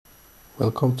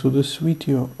Welcome to this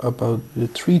video about the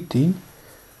 3D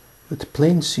with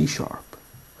plain C#.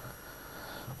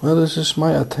 Well, this is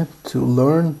my attempt to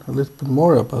learn a little bit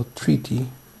more about 3D,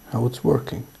 how it's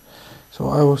working. So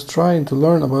I was trying to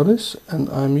learn about this, and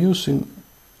I'm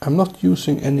not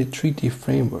using any 3D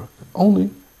framework,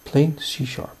 only plain C#.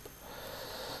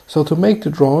 So to make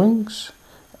the drawings,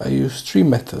 I use three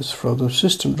methods from the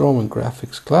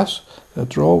System.Drawing.Graphics class that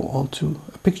draw onto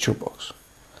a picture box.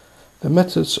 The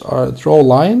methods are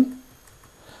DrawLine,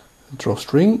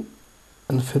 DrawString,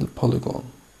 and FillPolygon.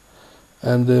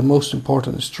 And the most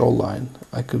important is DrawLine.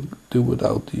 I could do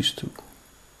without these two.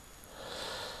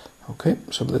 Okay,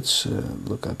 so let's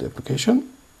look at the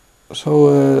application.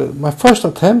 So my first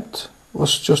attempt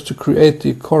was just to create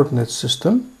the coordinate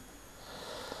system.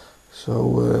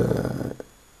 So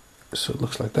it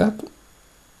looks like that.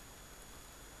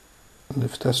 And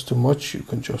if that's too much, you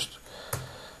can just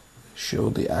show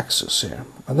the axis here,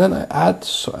 and then I add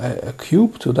a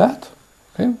cube to that.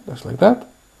 Okay, just like that,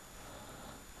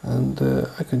 and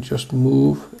I can just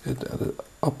move it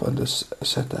up on this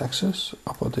z-axis,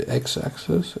 up on the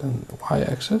x-axis and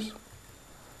y-axis.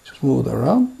 Just move it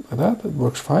around like that. It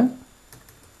works fine.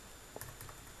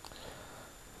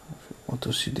 If you want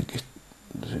to see the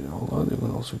hold on, you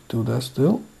can also do that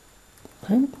still.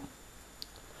 Okay,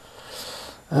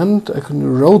 and I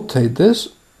can rotate this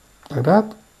like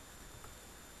that.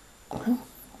 Okay,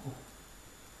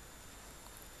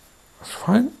 that's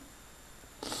fine.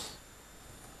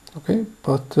 Okay,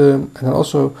 but I can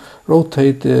also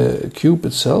rotate the cube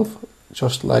itself,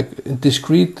 just like in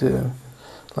discrete,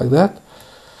 like that,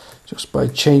 just by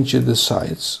changing the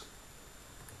sides.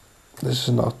 This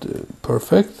is not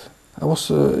perfect. I was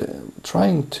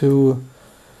trying to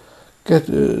get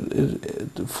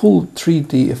the full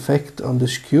 3D effect on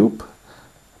this cube,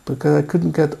 because I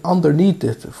couldn't get underneath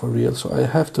it for real. So I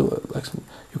have to, like,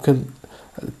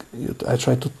 I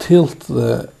try to tilt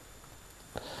the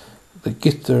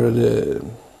gitter.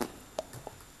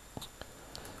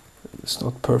 It's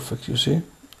not perfect, you see.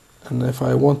 And if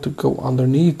I want to go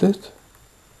underneath it,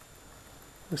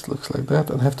 this looks like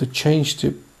that, and have to change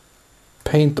the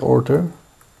paint order.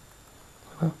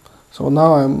 So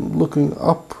now I'm looking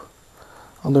up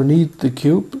underneath the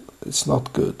cube. It's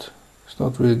not good. It's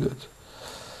not really good.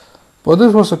 But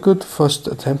this was a good first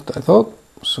attempt, I thought.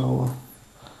 So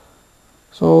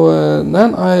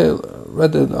then I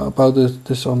read about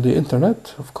this on the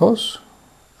internet, of course,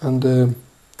 and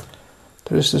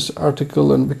there is this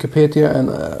article on Wikipedia and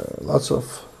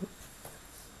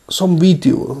some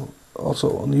video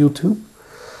also on YouTube.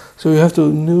 So you have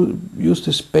to use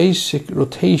this basic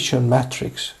rotation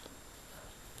matrix.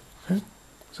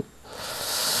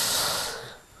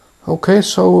 Okay,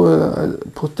 so I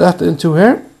put that into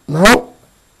here. Now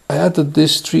I added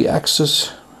this 3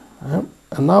 axes, and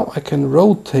now I can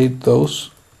rotate those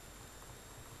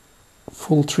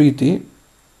full 3D.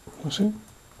 You see?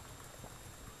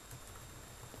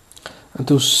 And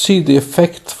to see the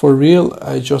effect for real,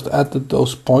 I just added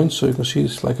those points, so you can see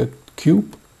it's like a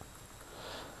cube.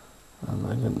 And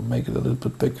I can make it a little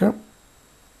bit bigger.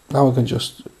 Now I can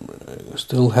just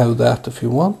still have that if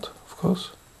you want, of course.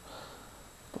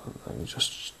 But I can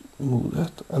just move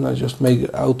that, and I just make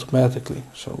it automatically,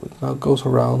 so it now goes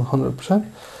around 100%.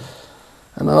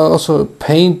 And I also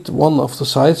paint one of the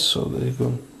sides so that you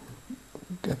can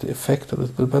get the effect a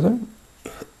little bit better.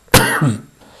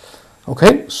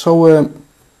 Okay, so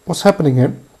what's happening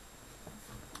here?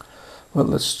 Well,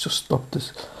 let's just stop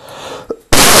this.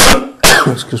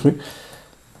 Excuse me.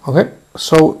 Okay,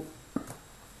 so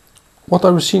what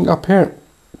are we seeing up here?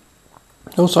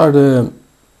 Those are the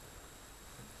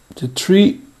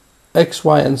 3 X,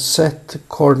 Y, and Z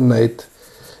coordinate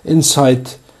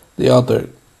inside the other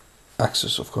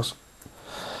axis, of course.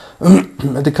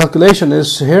 The calculation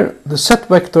is here. The Z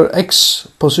vector X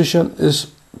position is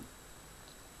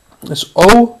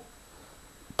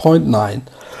 0.9.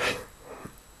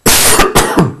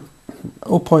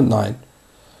 0.9.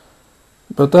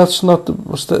 But that's not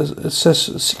it says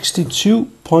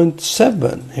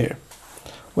 62.7 here.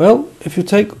 Well, if you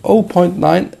take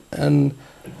 0.9 and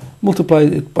multiply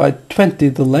it by 20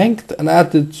 the length and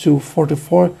add it to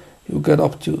 44, you get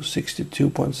up to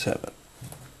 62.7.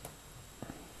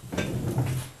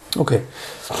 Okay,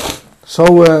 so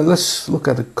let's look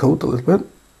at the code a little bit.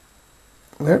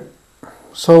 There.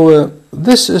 So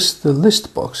this is the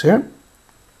list box here.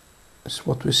 This is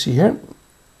what we see here.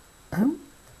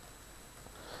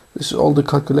 This is all the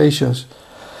calculations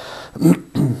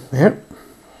here.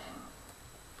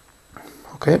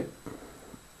 Okay.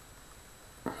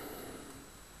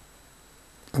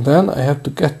 And then I have to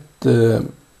get the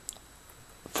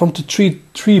from the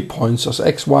three points as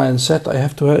x, y, and z, I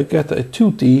have to get a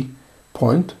 2D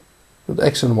point with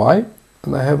x and y,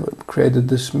 and I have created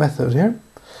this method here.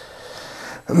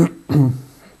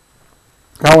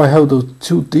 Now I have the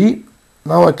 2D.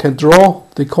 Now I can draw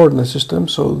the coordinate system.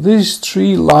 So these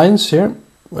 3 lines here,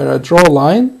 where I draw a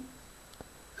line,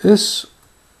 is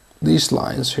these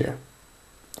lines here.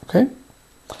 Okay.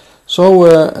 So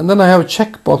and then I have a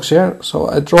checkbox here. So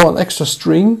I draw an extra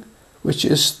string, which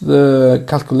is the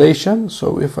calculation.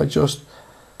 So if I just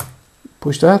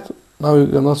push that, now you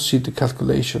cannot see the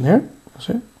calculation here.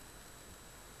 See?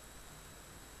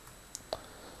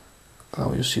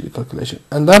 Now you see the calculation.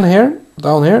 And then here,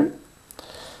 down here,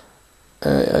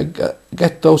 I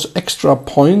get those extra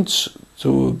points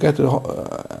to get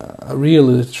a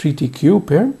real 3D cube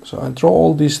here. So I draw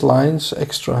all these lines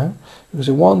extra here. You can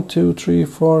see 1, 2, 3,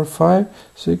 4, 5,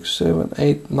 6, 7,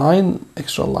 8, 9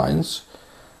 extra lines.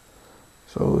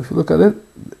 So if you look at it,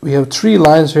 we have 3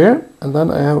 lines here, and then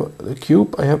I have the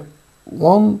cube. I have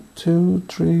 1, 2,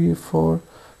 3, 4,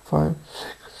 5,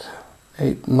 6, 7,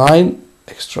 8, 9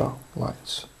 extra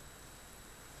lines.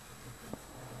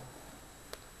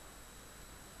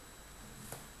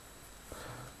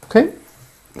 Okay,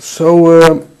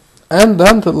 so and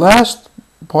then the last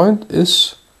point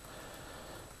is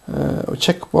a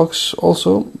checkbox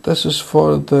also. This is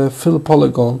for the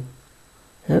FillPolygon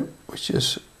here, which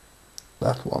is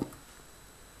that one.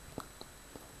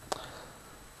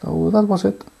 So that was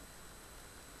it.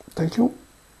 Thank you.